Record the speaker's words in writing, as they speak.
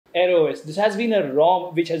AirOS. This has been a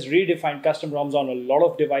ROM which has redefined custom ROMs on a lot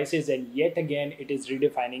of devices, and yet again it is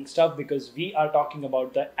redefining stuff because we are talking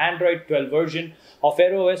about the Android 12 version of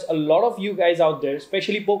AirOS. A lot of you guys out there,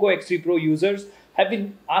 especially Poco X3 Pro users, have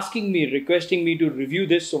been asking me, requesting me to review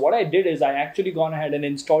this. So what I did is I actually gone ahead and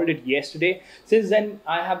installed it yesterday. Since then,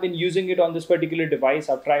 I have been using it on this particular device.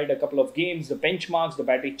 I've tried a couple of games, the benchmarks, the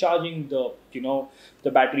battery charging, the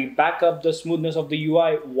battery backup, the smoothness of the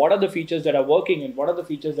UI, what are the features that are working and what are the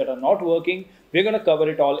features that are not working. We're going to cover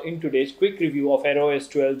it all in today's quick review of AirOS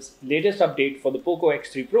 12's latest update for the Poco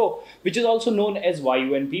X3 Pro, which is also known as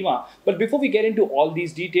vayu and bhima. But before we get into all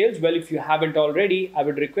these details, well, if you haven't already, I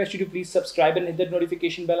would request you to please subscribe and hit that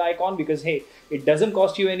notification bell icon because, hey, it doesn't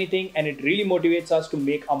cost you anything and it really motivates us to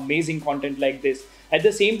make amazing content like this. At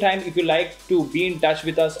the same time, if you like to be in touch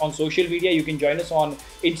with us on social media, you can join us on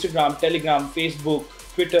Instagram, Telegram, Facebook,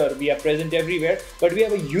 Twitter. We are present everywhere, but we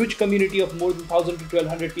have a huge community of more than 1,000 to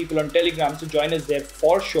 1,200 people on Telegram, so join us there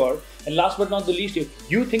for sure. And last but not the least,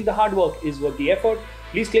 if you think the hard work is worth the effort,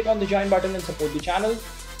 please click on the join button and support the channel.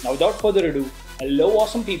 Now without further ado, hello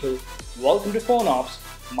awesome people, welcome to PhoneOps.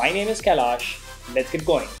 My name is Kailash. Let's get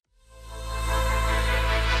going.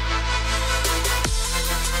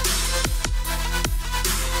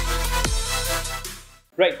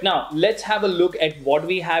 Right, now let's have a look at what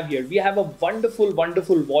we have here. We have a wonderful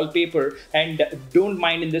wallpaper, and don't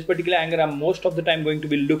mind, in this particular angle I'm most of the time going to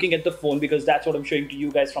be looking at the phone because that's what I'm showing to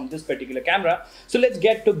you guys from this particular camera. So let's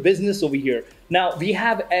get to business over here. Now we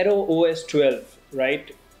have AirOS 12,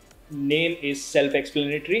 right? Name is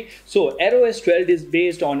self-explanatory. So AirOS 12 is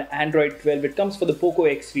based on Android 12. It comes for the Poco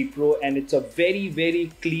X3 Pro and it's a very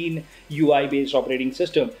clean UI based operating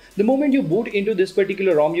system. The moment you boot into this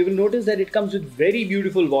particular ROM, you will notice that it comes with very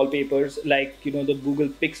beautiful wallpapers like the Google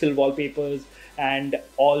Pixel wallpapers and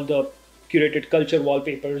all the curated culture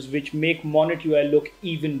wallpapers, which make Monet UI look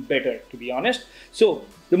even better, to be honest. So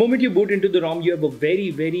the moment you boot into the ROM, you have a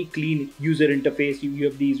very clean user interface. You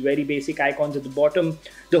have these very basic icons at the bottom.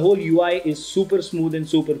 The whole UI is super smooth and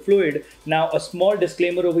super fluid. Now, a small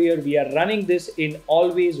disclaimer over here, we are running this in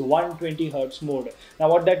always 120 Hz mode. Now,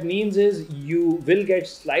 what that means is you will get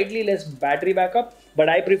slightly less battery backup, but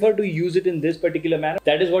I prefer to use it in this particular manner.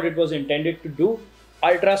 That is what it was intended to do.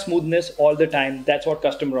 Ultra smoothness all the time. That's what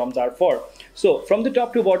custom ROMs are for. So from the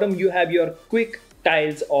top to bottom, you have your quick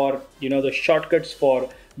tiles or the shortcuts for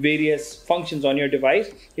various functions on your device,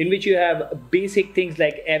 in which you have basic things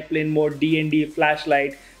like airplane mode, DND,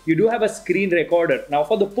 flashlight. You do have a screen recorder. Now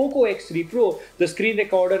for the Poco X3 Pro, the screen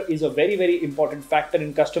recorder is a very important factor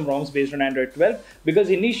in custom ROMs based on Android 12, because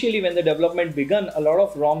initially when the development began, a lot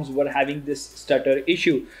of ROMs were having this stutter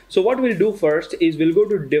issue. So what we'll do first is we'll go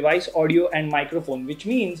to device audio and microphone, which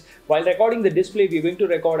means while recording the display, we're going to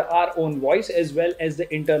record our own voice as well as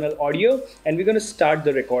the internal audio, and we're going to start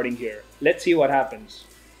the recording here. Let's see what happens.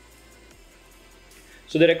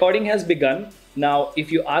 So the recording has begun. Now,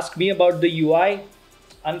 if you ask me about the UI,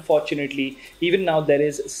 unfortunately, even now there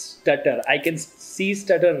is stutter. I can see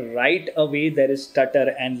stutter right away. There is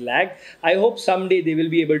stutter and lag. I hope someday they will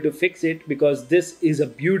be able to fix it, because this is a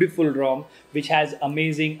beautiful ROM which has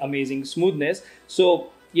amazing smoothness. So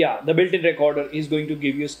yeah, the built-in recorder is going to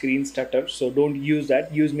give you screen stutter, so don't use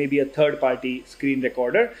that. Use maybe a third-party screen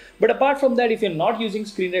recorder. But apart from that, if you're not using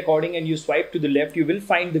screen recording and you swipe to the left, you will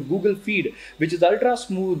find the Google feed, which is ultra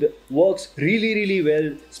smooth, works really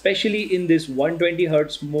well, especially in this 120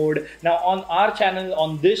 Hz mode. Now on our channel,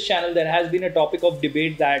 on this channel, there has been a topic of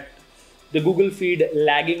debate that the Google feed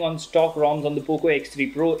lagging on stock ROMs on the Poco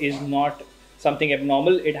X3 Pro is not something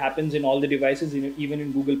abnormal. It happens in all the devices, even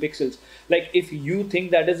in Google Pixels. Like, if you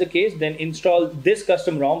think that is the case, then install this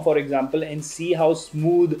custom ROM, for example, and see how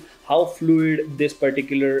smooth, how fluid this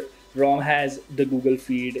particular ROM has the Google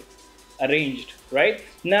feed arranged. Right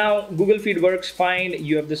now, Google feed works fine.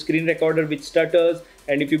 You have the screen recorder which stutters,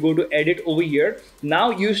 and if you go to edit over here,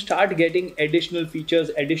 now you start getting additional features,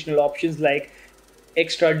 additional options like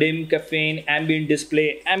extra dim, caffeine, ambient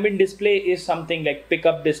display. Ambient display is something like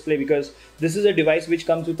pickup display, because this is a device which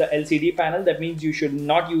comes with a LCD panel. That means you should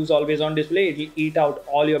not use always on display. It will eat out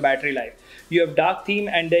all your battery life. You have dark theme,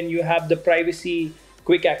 and then you have the privacy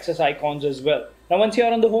quick access icons as well. Now once you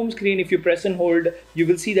are on the home screen, if you press and hold, you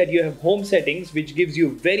will see that you have home settings, which gives you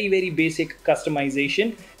very basic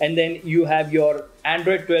customization, and then you have your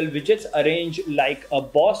Android 12 widgets arranged like a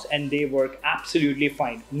boss, and they work absolutely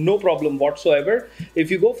fine, no problem whatsoever.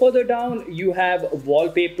 If you go further down, you have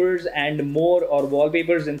wallpapers and more, or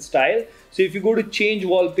wallpapers in style. So if you go to change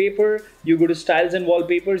wallpaper, you go to styles and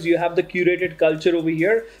wallpapers, you have the curated culture over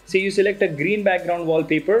here. Say you select a green background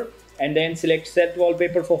wallpaper, and then select set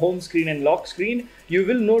wallpaper for home screen and lock screen, you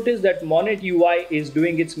will notice that Monet UI is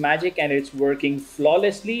doing its magic and it's working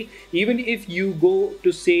flawlessly. Even if you go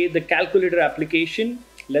to say the calculator application,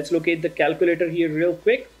 let's locate the calculator here real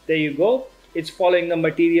quick. There you go. It's following the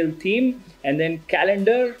material theme, and then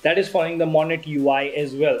calendar, that is following the Monet UI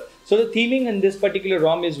as well. So the theming in this particular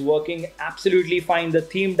ROM is working absolutely fine. The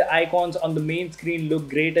themed icons on the main screen look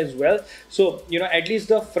great as well. So, at least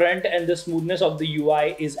the front and the smoothness of the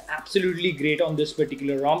UI is absolutely great on this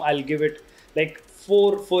particular ROM. I'll give it like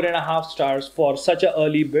 4.5 stars for such an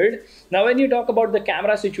early build. Now, when you talk about the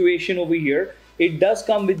camera situation over here, it does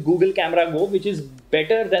come with Google Camera Go, which is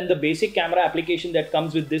better than the basic camera application that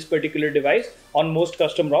comes with this particular device on most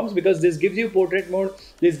custom ROMs, because this gives you portrait mode,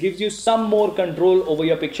 this gives you some more control over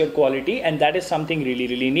your picture quality, and that is something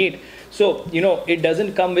really neat. So, it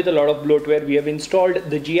doesn't come with a lot of bloatware. We have installed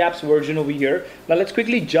the GApps version over here. Now let's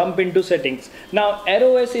quickly jump into settings. Now,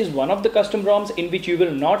 AirOS is one of the custom ROMs in which you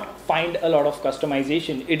will not find a lot of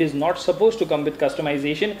customization. It is not supposed to come with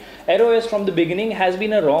customization. AirOS from the beginning has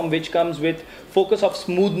been a ROM which comes with focus of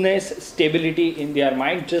smoothness, stability in their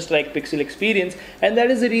mind, just like Pixel Experience, and that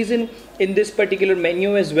is the reason in this particular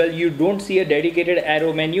menu as well you don't see a dedicated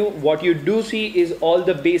arrow menu. What you do see is all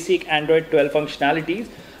the basic Android 12 functionalities.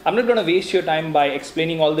 I'm not going to waste your time by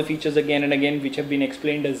explaining all the features again and again, which have been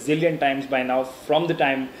explained a zillion times by now from the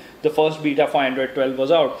time the first beta for Android 12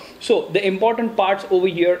 was out. So the important parts over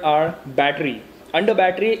here are battery. Under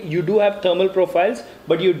battery, you do have thermal profiles,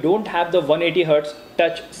 but you don't have the 180 Hz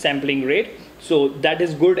touch sampling rate. So that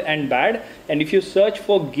is good and bad. And if you search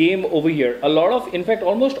for game over here, in fact,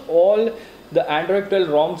 almost all the Android 12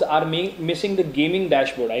 ROMs are missing the gaming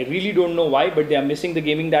dashboard. I really don't know why, but they are missing the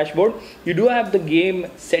gaming dashboard. You do have the game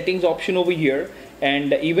settings option over here.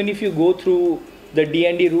 And even if you go through the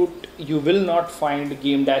DND route, you will not find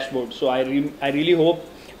game dashboard. So I really hope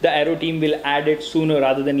the Aero team will add it sooner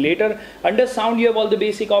rather than later. Under sound, you have all the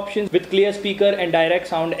basic options with clear speaker and direct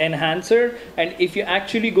sound enhancer. And if you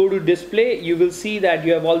actually go to display, you will see that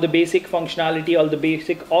you have all the basic functionality, all the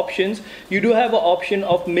basic options. You do have an option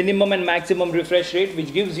of minimum and maximum refresh rate,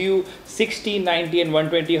 which gives you 60, 90 and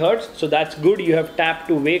 120 Hz. So that's good. You have tap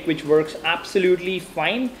to wake, which works absolutely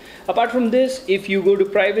fine. Apart from this, if you go to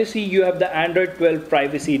privacy, you have the Android 12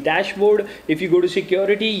 privacy dashboard. If you go to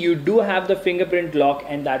security, you do have the fingerprint lock,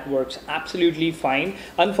 and that works absolutely fine.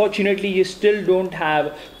 Unfortunately, you still don't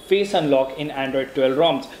have face unlock in Android 12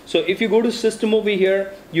 ROMs. So if you go to system over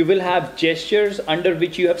here, you will have gestures under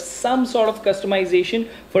which you have some sort of customization.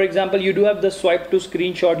 For example, you do have the swipe to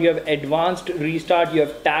screenshot, you have advanced restart, you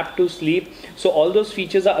have tap to sleep. So all those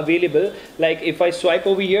features are available. Like if I swipe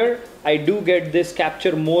over here, I do get this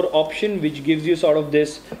capture more option, which gives you sort of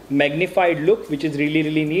this magnified look, which is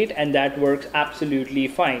really neat, and that works absolutely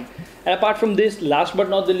fine. And apart from this, last but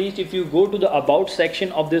not the least, if you go to the about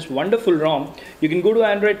section of this wonderful ROM, you can go to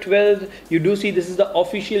Android 12. You do see this is the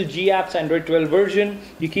official GApps Android 12 version.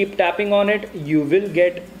 You keep tapping on it, you will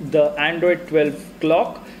get the Android 12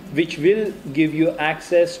 clock, which will give you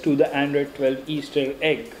access to the Android 12 Easter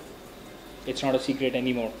egg. It's not a secret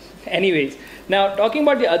anymore. Anyways, now talking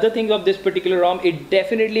about the other things of this particular ROM, it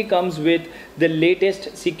definitely comes with the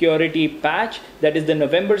latest security patch, that is the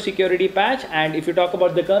November security patch. And if you talk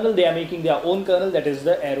about the kernel, they are making their own kernel, that is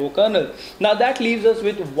the Aero kernel. Now that leaves us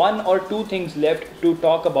with one or two things left to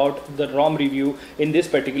talk about the ROM review in this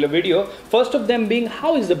particular video. First of them being,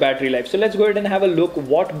 how is the battery life? So let's go ahead and have a look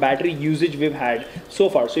what battery usage we've had so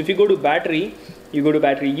far. So if you go to battery, you go to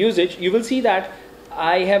battery usage, you will see that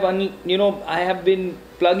I have been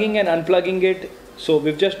plugging and unplugging it. So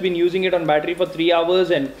we've just been using it on battery for 3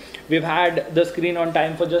 hours, and we've had the screen on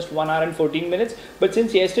time for just 1 hour and 14 minutes. But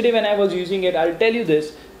since yesterday when I was using it, I'll tell you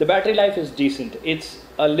this, the battery life is decent. It's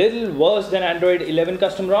a little worse than Android 11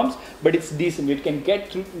 custom ROMs, but it's decent. It can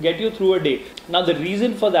get you through a day. Now the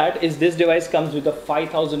reason for that is this device comes with a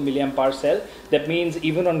 5000 mAh cell. That means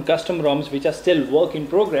even on custom ROMs, which are still work in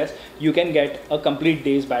progress, you can get a complete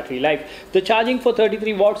day's battery life. The charging for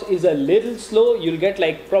 33 watts is a little slow. You'll get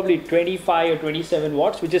like probably 25 or 27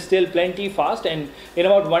 watts, which is still plenty fast. And in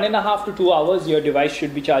about 1.5 to 2 hours, your device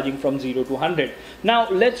should be charging from 0 to 100. Now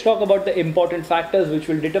let's talk about the important factors which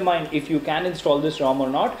will determine if you can install this ROM or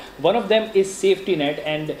not. One of them is safety net,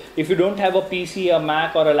 and if you don't have a PC, a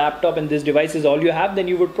Mac or a laptop and this device is all you have, then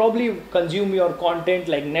you would probably consume your content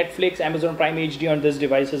like Netflix, Amazon Prime HD on this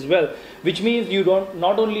device as well, which means you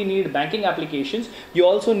not only need banking applications, you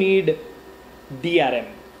also need DRM,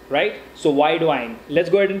 right? So why do I? Let's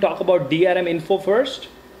go ahead and talk about DRM Info first.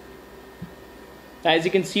 As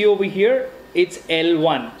you can see over here, it's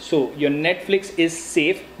L1. So your Netflix is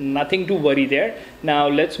safe, nothing to worry there. Now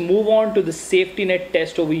let's move on to the safety net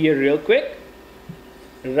test over here real quick.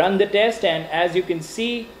 Run the test, and as you can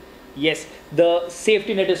see, yes, the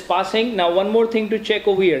safety net is passing. Now one more thing to check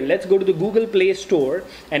over here. Let's go to the Google Play Store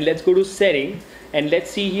and let's go to settings, and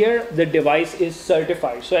let's see here the device is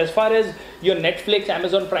certified. So as far as your Netflix,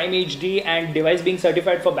 Amazon Prime HD and device being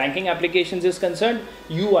certified for banking applications is concerned,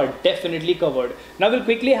 you are definitely covered. Now we'll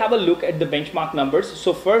quickly have a look at the benchmark numbers.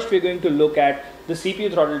 So first we're going to look at the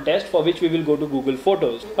CPU throttle test, for which we will go to Google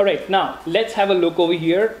Photos. Alright, now let's have a look over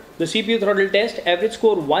here. The CPU throttle test, average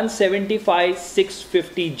score 175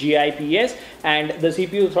 650 GIPS, and the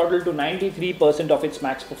CPU throttle to 93% of its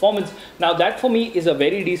max performance. Now that for me is a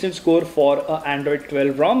very decent score for an Android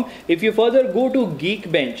 12 ROM. If you further go to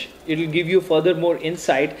Geekbench, it will give you further more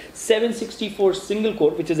insight. 764 single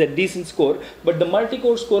core, which is a decent score, but the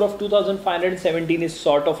multi-core score of 2517 is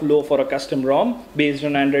sort of low for a custom ROM based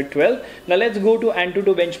on Android 12. Now let's go to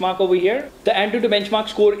Antutu Benchmark over here. The Antutu Benchmark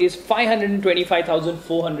score is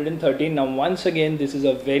 525,413. Now once again, this is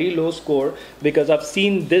a very low score because I've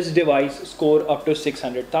seen this device score up to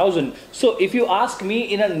 600,000. So if you ask me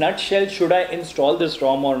in a nutshell, should I install this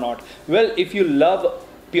ROM or not? Well, if you love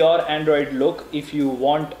pure Android look, if you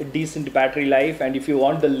want a decent battery life, and if you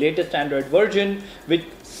want the latest Android version with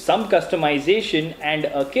some customization and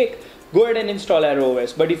a kick, go ahead and install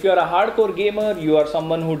ArrowOS. But if you are a hardcore gamer, you are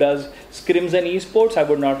someone who does scrims and esports, I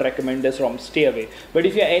would not recommend this ROM. Stay away. But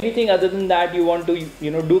if you're anything other than that, you want to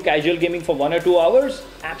do casual gaming for 1 or 2 hours,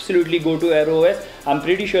 absolutely go to ArrowOS. I'm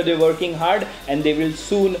pretty sure they're working hard and they will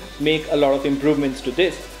soon make a lot of improvements to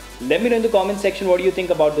this. Let me know in the comment section what do you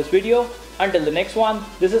think about this video. Until the next one,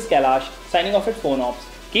 this is Kailash signing off at PhoneOps.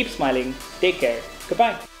 Keep smiling, take care,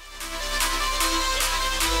 goodbye.